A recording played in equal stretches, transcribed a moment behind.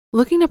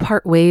Looking to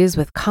part ways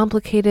with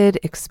complicated,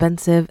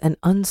 expensive, and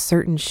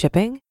uncertain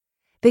shipping?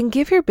 Then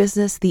give your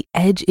business the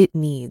edge it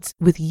needs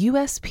with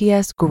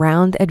USPS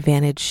Ground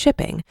Advantage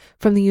shipping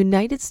from the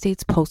United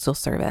States Postal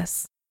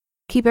Service.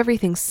 Keep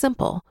everything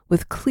simple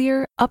with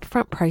clear,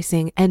 upfront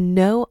pricing and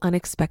no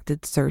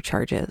unexpected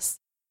surcharges.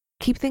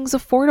 Keep things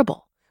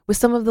affordable with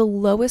some of the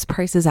lowest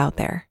prices out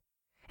there.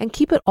 And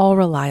keep it all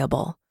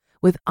reliable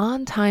with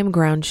on-time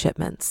ground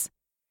shipments.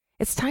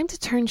 It's time to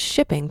turn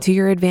shipping to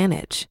your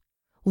advantage.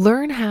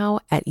 Learn how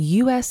at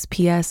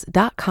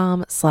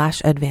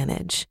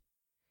USPS.com/advantage.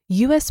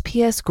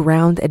 USPS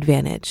Ground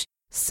Advantage.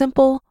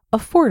 Simple,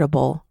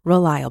 affordable,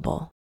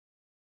 reliable.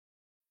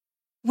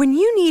 When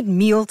you need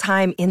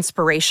mealtime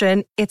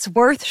inspiration, it's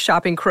worth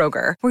shopping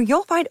Kroger, where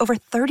you'll find over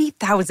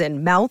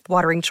 30,000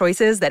 mouth-watering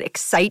choices that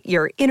excite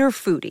your inner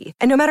foodie.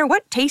 And no matter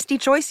what tasty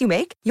choice you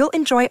make, you'll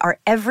enjoy our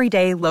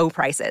everyday low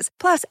prices,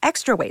 plus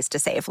extra ways to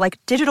save, like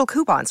digital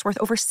coupons worth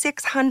over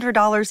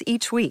 $600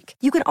 each week.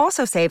 You can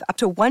also save up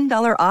to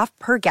 $1 off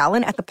per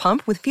gallon at the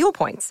pump with fuel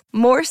points.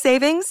 More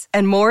savings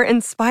and more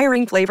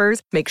inspiring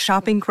flavors make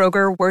shopping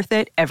Kroger worth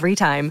it every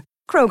time.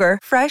 Kroger,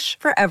 fresh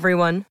for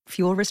everyone.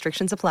 Fuel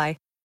restrictions apply.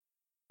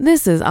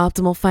 This is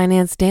Optimal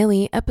Finance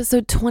Daily,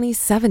 episode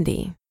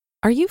 2070.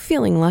 Are you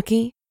feeling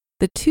lucky?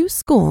 The Two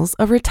Schools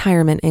of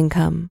Retirement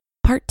Income,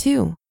 Part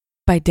 2,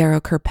 by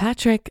Daryl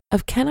Kirkpatrick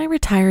of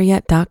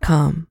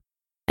CanIRetireYet.com.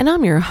 And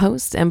I'm your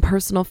host and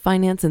personal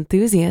finance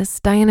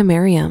enthusiast, Diana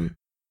Merriam.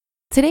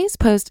 Today's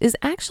post is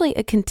actually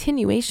a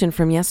continuation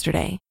from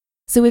yesterday,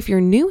 so if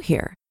you're new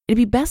here, it'd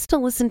be best to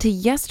listen to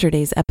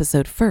yesterday's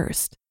episode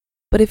first.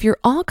 But if you're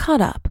all caught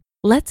up,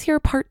 let's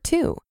hear Part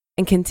 2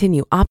 and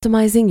continue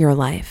optimizing your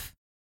life.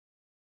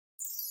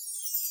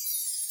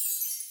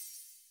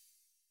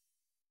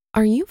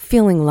 Are you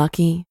feeling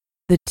lucky?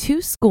 The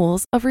Two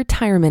Schools of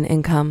Retirement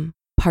Income,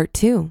 Part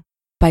 2,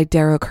 by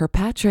Daryl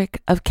Kirkpatrick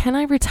of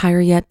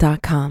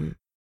CanIRetireYet.com.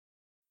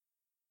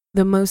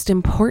 The most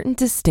important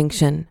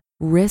distinction,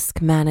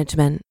 risk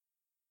management.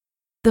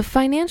 The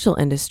financial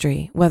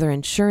industry, whether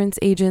insurance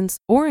agents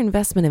or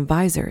investment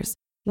advisors,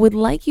 would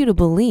like you to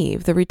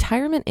believe the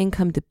retirement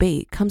income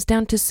debate comes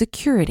down to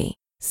security,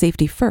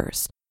 safety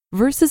first,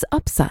 versus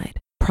upside,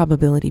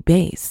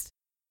 probability-based.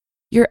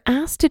 You're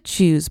asked to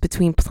choose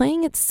between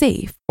playing it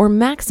safe or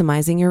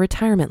maximizing your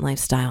retirement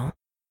lifestyle.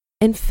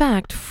 In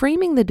fact,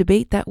 framing the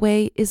debate that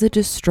way is a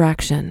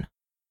distraction.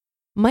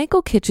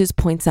 Michael Kitches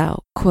points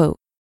out, quote,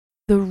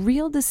 "The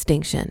real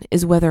distinction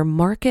is whether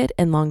market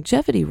and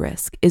longevity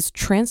risk is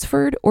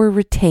transferred or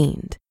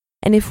retained,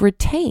 and if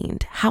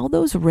retained, how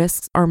those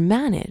risks are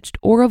managed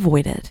or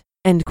avoided,"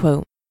 end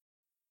quote.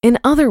 In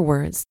other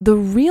words, the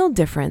real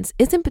difference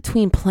isn't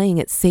between playing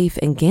it safe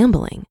and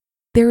gambling.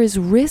 There is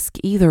risk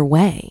either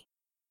way.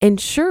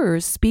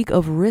 Insurers speak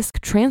of risk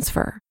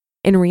transfer.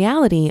 In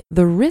reality,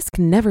 the risk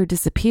never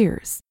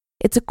disappears.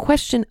 It's a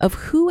question of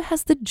who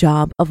has the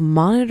job of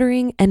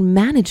monitoring and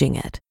managing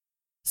it.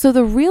 So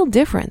the real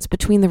difference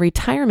between the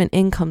retirement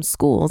income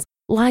schools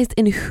lies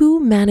in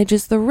who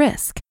manages the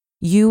risk,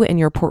 you and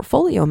your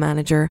portfolio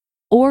manager,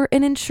 or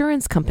an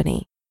insurance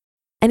company.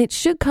 And it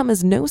should come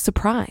as no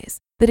surprise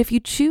that if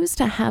you choose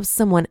to have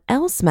someone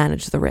else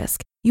manage the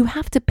risk, you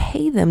have to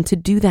pay them to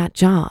do that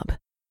job.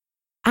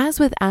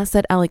 As with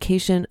asset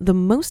allocation, the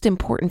most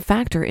important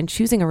factor in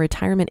choosing a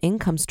retirement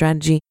income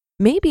strategy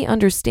may be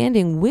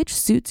understanding which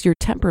suits your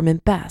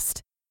temperament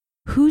best.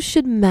 Who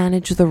should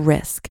manage the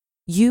risk,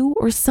 you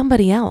or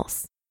somebody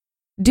else?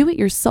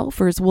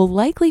 Do-it-yourselfers will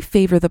likely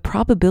favor the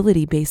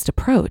probability-based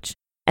approach,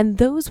 and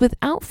those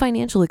without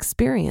financial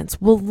experience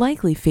will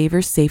likely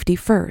favor safety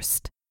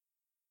first.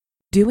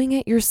 Doing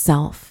it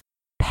yourself,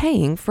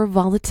 paying for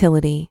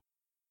volatility.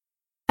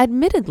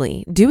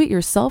 Admittedly,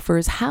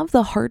 do-it-yourselfers have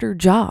the harder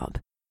job.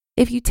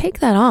 If you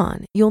take that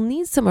on, you'll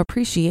need some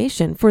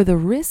appreciation for the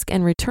risk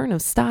and return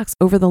of stocks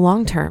over the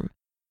long term.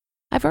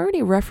 I've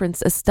already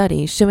referenced a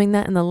study showing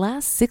that in the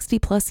last 60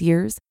 plus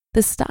years,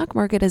 the stock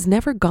market has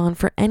never gone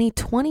for any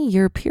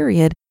 20-year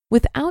period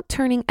without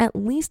turning at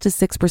least a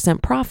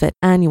 6% profit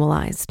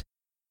annualized.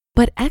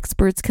 But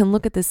experts can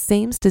look at the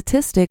same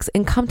statistics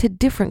and come to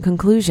different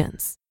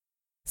conclusions.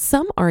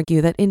 Some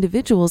argue that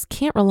individuals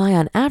can't rely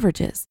on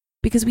averages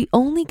because we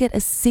only get a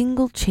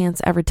single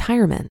chance at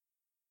retirement.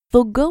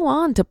 They'll go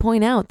on to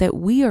point out that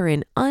we are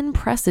in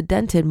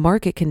unprecedented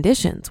market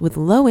conditions with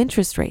low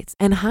interest rates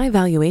and high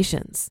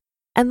valuations.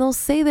 And they'll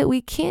say that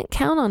we can't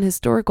count on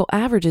historical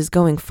averages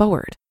going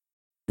forward.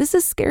 This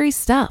is scary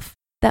stuff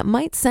that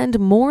might send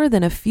more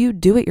than a few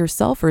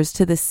do-it-yourselfers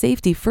to the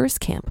safety first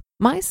camp,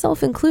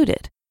 myself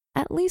included,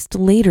 at least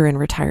later in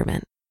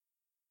retirement.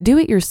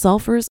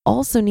 Do-it-yourselfers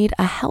also need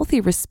a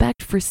healthy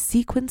respect for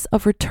sequence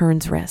of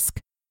returns risk.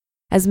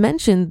 As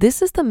mentioned,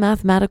 this is the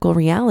mathematical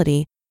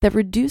reality that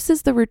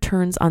reduces the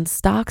returns on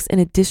stocks in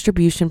a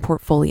distribution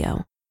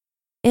portfolio.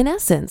 In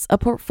essence, a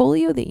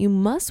portfolio that you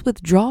must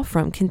withdraw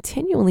from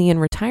continually in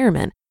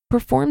retirement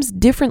performs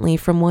differently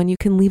from one you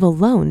can leave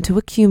alone to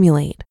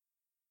accumulate.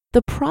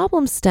 The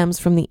problem stems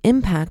from the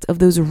impact of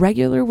those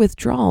regular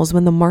withdrawals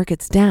when the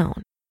market's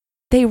down.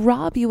 They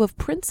rob you of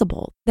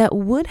principal that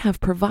would have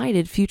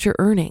provided future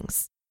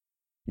earnings.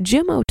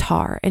 Jim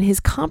Otar, in his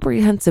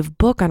comprehensive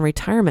book on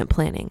retirement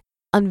planning,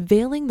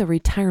 Unveiling the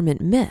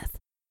Retirement Myth,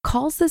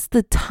 calls this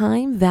the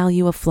time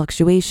value of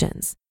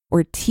fluctuations,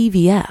 or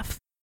TVF.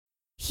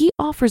 He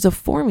offers a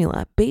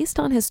formula based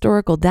on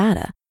historical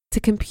data to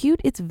compute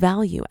its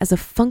value as a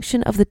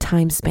function of the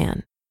time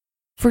span.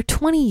 For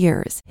 20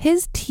 years,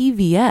 his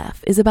TVF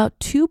is about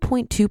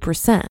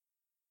 2.2%.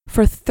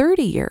 For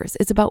 30 years,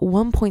 it's about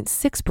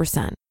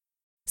 1.6%.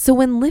 So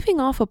when living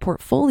off a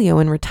portfolio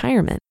in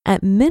retirement,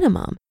 at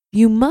minimum,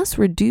 you must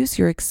reduce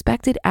your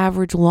expected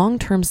average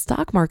long-term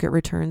stock market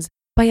returns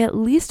by at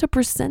least a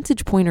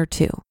percentage point or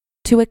two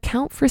to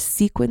account for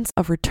sequence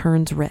of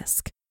returns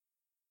risk.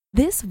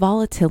 This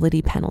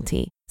volatility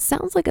penalty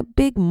sounds like a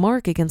big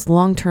mark against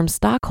long-term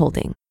stock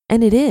holding,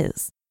 and it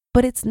is,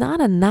 but it's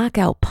not a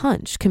knockout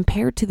punch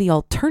compared to the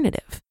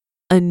alternative,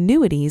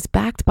 annuities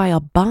backed by a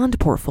bond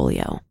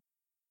portfolio.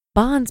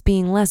 Bonds,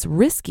 being less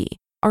risky,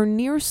 are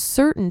near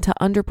certain to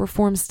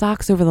underperform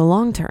stocks over the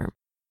long term,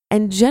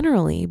 and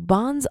generally,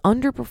 bonds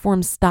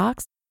underperform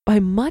stocks by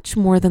much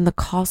more than the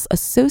costs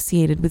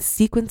associated with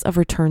sequence of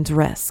returns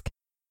risk.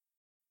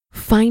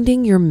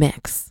 Finding your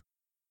mix.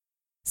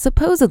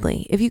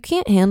 Supposedly, if you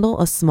can't handle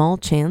a small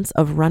chance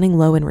of running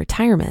low in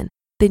retirement,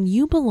 then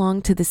you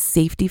belong to the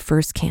safety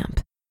first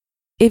camp.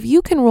 If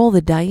you can roll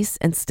the dice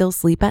and still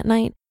sleep at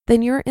night,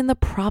 then you're in the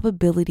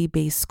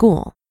probability-based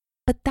school.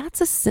 But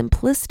that's a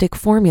simplistic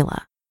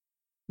formula.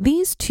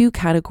 These two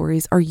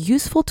categories are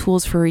useful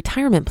tools for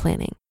retirement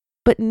planning,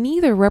 but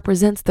neither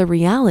represents the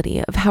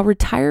reality of how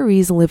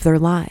retirees live their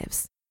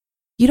lives.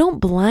 You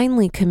don't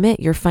blindly commit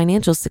your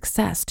financial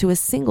success to a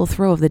single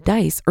throw of the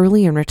dice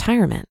early in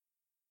retirement.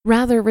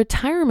 Rather,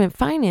 retirement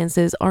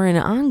finances are an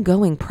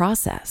ongoing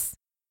process.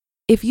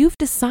 If you've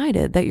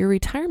decided that your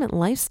retirement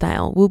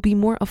lifestyle will be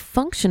more a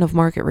function of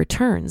market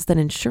returns than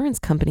insurance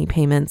company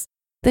payments,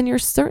 then you're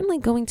certainly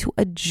going to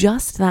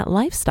adjust that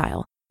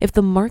lifestyle if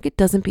the market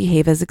doesn't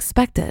behave as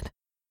expected.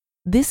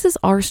 This is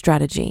our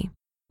strategy.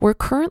 We're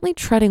currently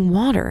treading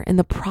water in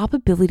the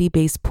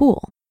probability-based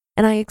pool,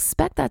 and I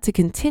expect that to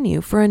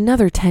continue for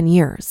another 10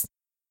 years.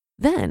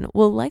 Then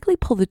we'll likely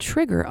pull the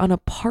trigger on a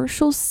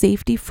partial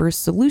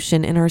safety-first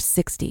solution in our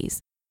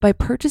 60s by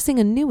purchasing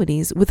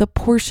annuities with a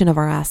portion of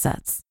our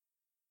assets.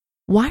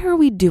 Why are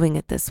we doing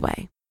it this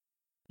way?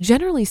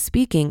 Generally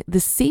speaking, the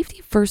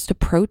safety-first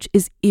approach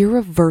is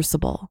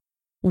irreversible.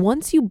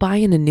 Once you buy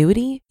an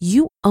annuity,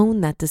 you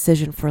own that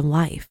decision for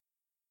life.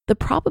 The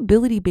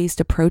probability-based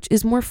approach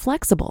is more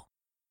flexible.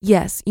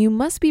 Yes, you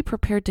must be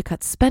prepared to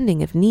cut spending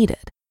if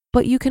needed,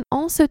 but you can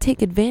also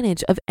take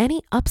advantage of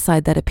any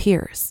upside that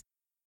appears.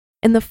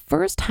 In the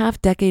first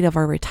half decade of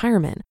our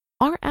retirement,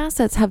 our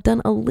assets have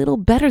done a little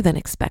better than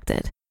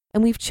expected,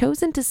 and we've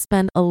chosen to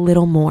spend a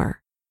little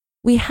more.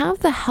 We have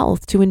the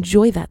health to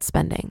enjoy that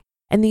spending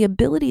and the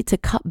ability to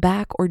cut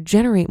back or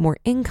generate more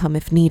income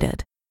if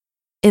needed.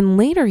 In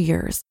later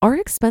years, our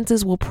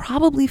expenses will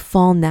probably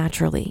fall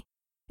naturally.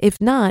 If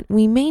not,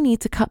 we may need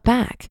to cut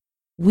back.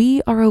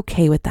 We are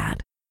okay with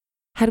that.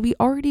 Had we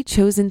already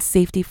chosen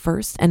safety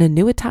first and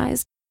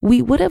annuitized,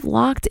 we would have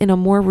locked in a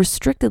more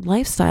restricted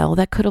lifestyle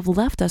that could have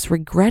left us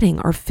regretting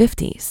our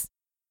 50s.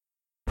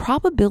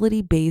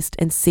 Probability-based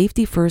and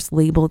safety-first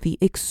label the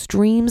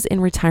extremes in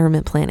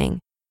retirement planning.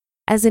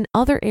 As in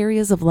other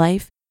areas of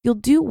life, you'll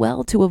do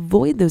well to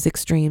avoid those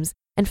extremes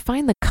and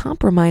find the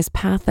compromise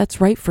path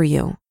that's right for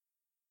you.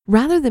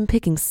 Rather than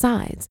picking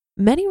sides,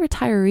 many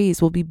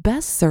retirees will be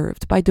best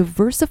served by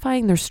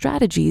diversifying their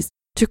strategies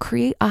to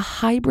create a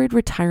hybrid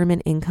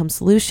retirement income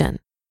solution.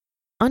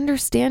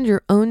 Understand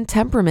your own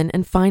temperament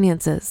and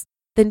finances,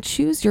 then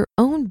choose your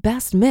own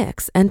best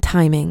mix and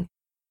timing.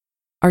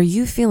 Are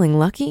you feeling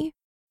lucky?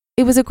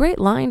 It was a great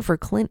line for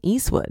Clint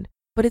Eastwood,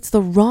 but it's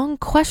the wrong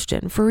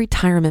question for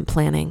retirement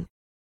planning.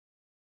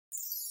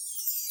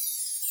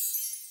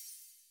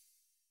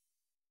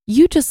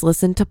 You just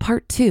listened to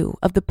part 2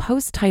 of the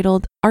post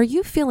titled, Are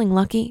You Feeling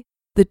Lucky?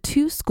 The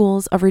Two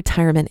Schools of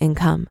Retirement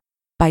Income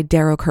by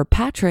Darrow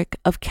Kirkpatrick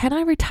of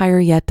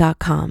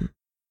CanIRetireYet.com.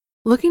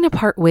 Looking to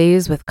part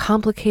ways with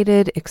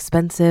complicated,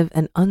 expensive,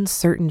 and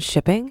uncertain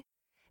shipping?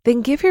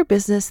 Then give your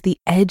business the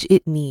edge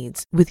it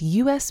needs with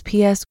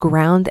USPS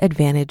Ground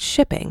Advantage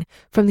shipping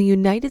from the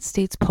United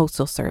States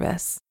Postal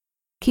Service.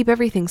 Keep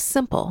everything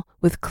simple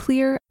with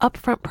clear,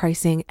 upfront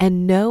pricing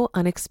and no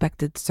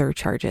unexpected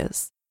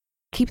surcharges.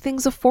 Keep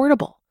things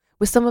affordable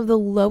with some of the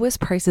lowest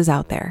prices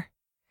out there.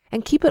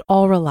 And keep it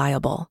all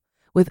reliable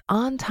with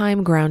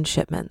on-time ground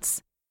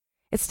shipments.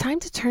 It's time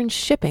to turn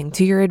shipping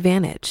to your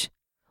advantage.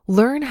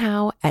 Learn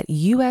how at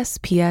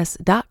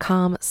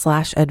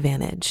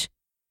USPS.com/advantage.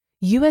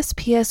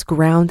 USPS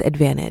Ground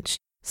Advantage.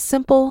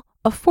 Simple,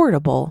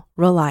 affordable,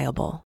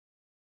 reliable.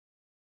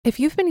 If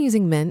you've been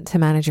using Mint to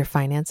manage your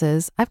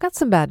finances, I've got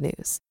some bad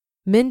news.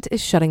 Mint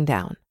is shutting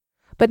down.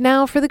 But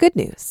now for the good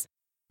news.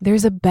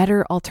 There's a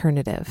better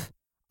alternative.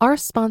 Our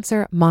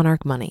sponsor,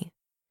 Monarch Money.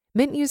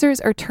 Mint users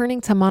are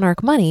turning to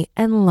Monarch Money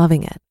and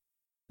loving it.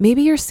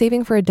 Maybe you're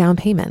saving for a down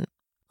payment,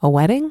 a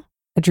wedding,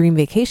 a dream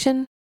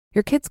vacation,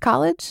 Your kids'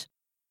 college?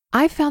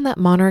 I've found that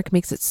Monarch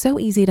makes it so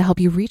easy to help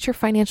you reach your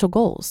financial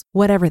goals,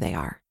 whatever they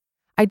are.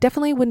 I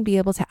definitely wouldn't be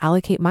able to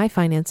allocate my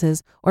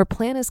finances or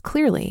plan as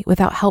clearly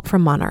without help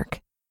from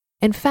Monarch.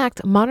 In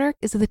fact, Monarch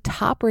is the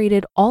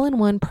top-rated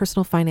all-in-one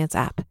personal finance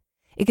app.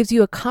 It gives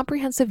you a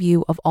comprehensive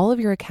view of all of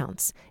your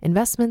accounts,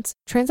 investments,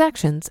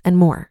 transactions, and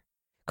more.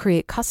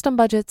 Create custom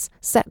budgets,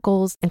 set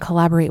goals, and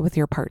collaborate with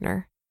your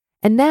partner.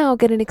 And now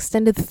get an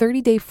extended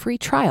 30-day free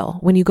trial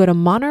when you go to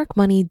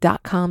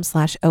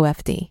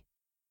monarchmoney.com/OFD.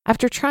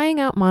 After trying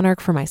out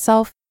Monarch for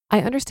myself,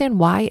 I understand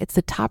why it's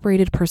the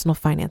top-rated personal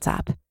finance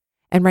app.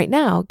 And right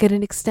now, get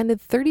an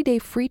extended 30-day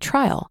free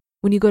trial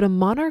when you go to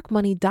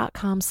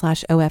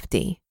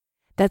monarchmoney.com/OFD.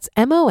 That's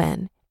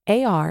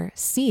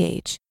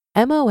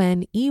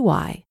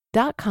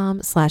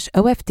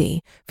monarchmoney.com/OFD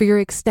for your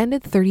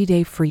extended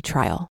 30-day free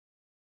trial.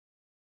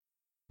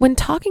 When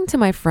talking to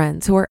my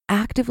friends who are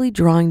actively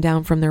drawing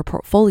down from their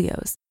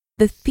portfolios,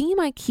 the theme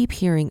I keep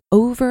hearing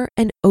over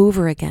and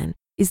over again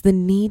is the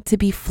need to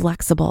be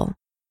flexible.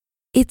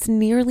 It's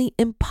nearly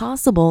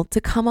impossible to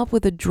come up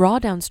with a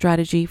drawdown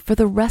strategy for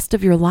the rest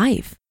of your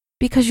life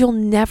because you'll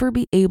never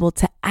be able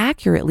to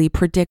accurately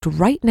predict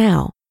right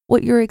now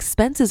what your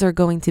expenses are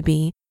going to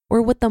be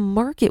or what the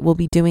market will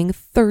be doing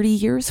 30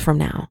 years from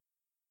now.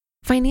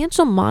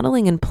 Financial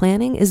modeling and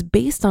planning is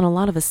based on a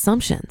lot of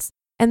assumptions,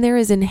 and there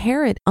is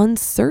inherent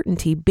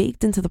uncertainty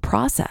baked into the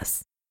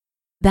process.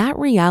 That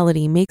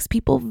reality makes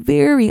people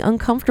very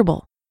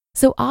uncomfortable.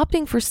 So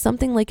opting for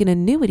something like an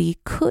annuity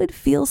could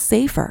feel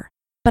safer.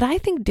 But I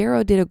think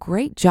Darrow did a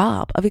great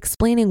job of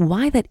explaining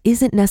why that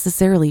isn't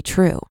necessarily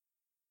true.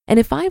 And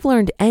if I've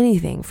learned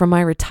anything from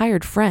my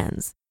retired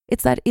friends,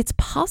 it's that it's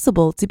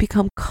possible to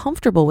become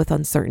comfortable with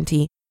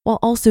uncertainty while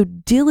also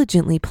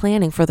diligently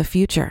planning for the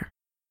future.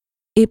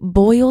 It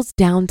boils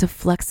down to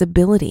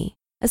flexibility,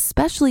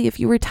 especially if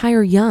you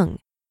retire young.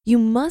 You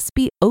must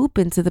be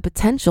open to the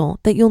potential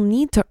that you'll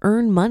need to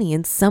earn money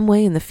in some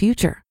way in the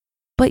future.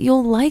 But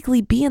you'll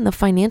likely be in the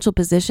financial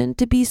position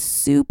to be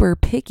super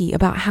picky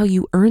about how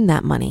you earn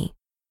that money.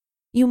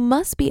 You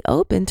must be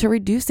open to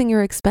reducing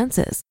your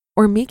expenses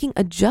or making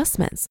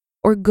adjustments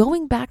or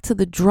going back to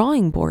the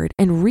drawing board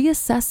and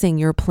reassessing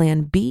your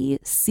plan B,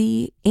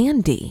 C,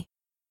 and D.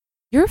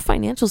 Your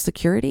financial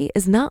security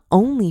is not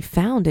only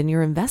found in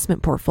your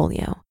investment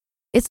portfolio,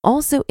 it's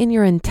also in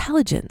your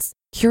intelligence,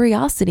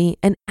 curiosity,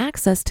 and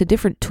access to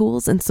different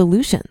tools and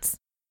solutions.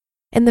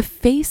 In the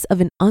face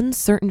of an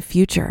uncertain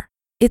future,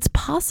 it's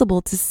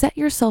possible to set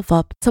yourself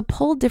up to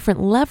pull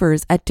different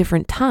levers at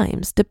different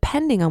times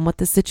depending on what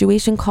the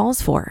situation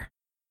calls for.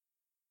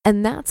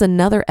 And that's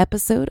another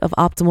episode of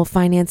Optimal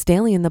Finance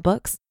Daily in the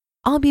books.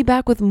 I'll be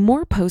back with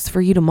more posts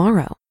for you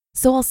tomorrow,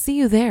 so I'll see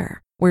you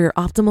there where your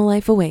optimal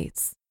life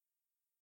awaits.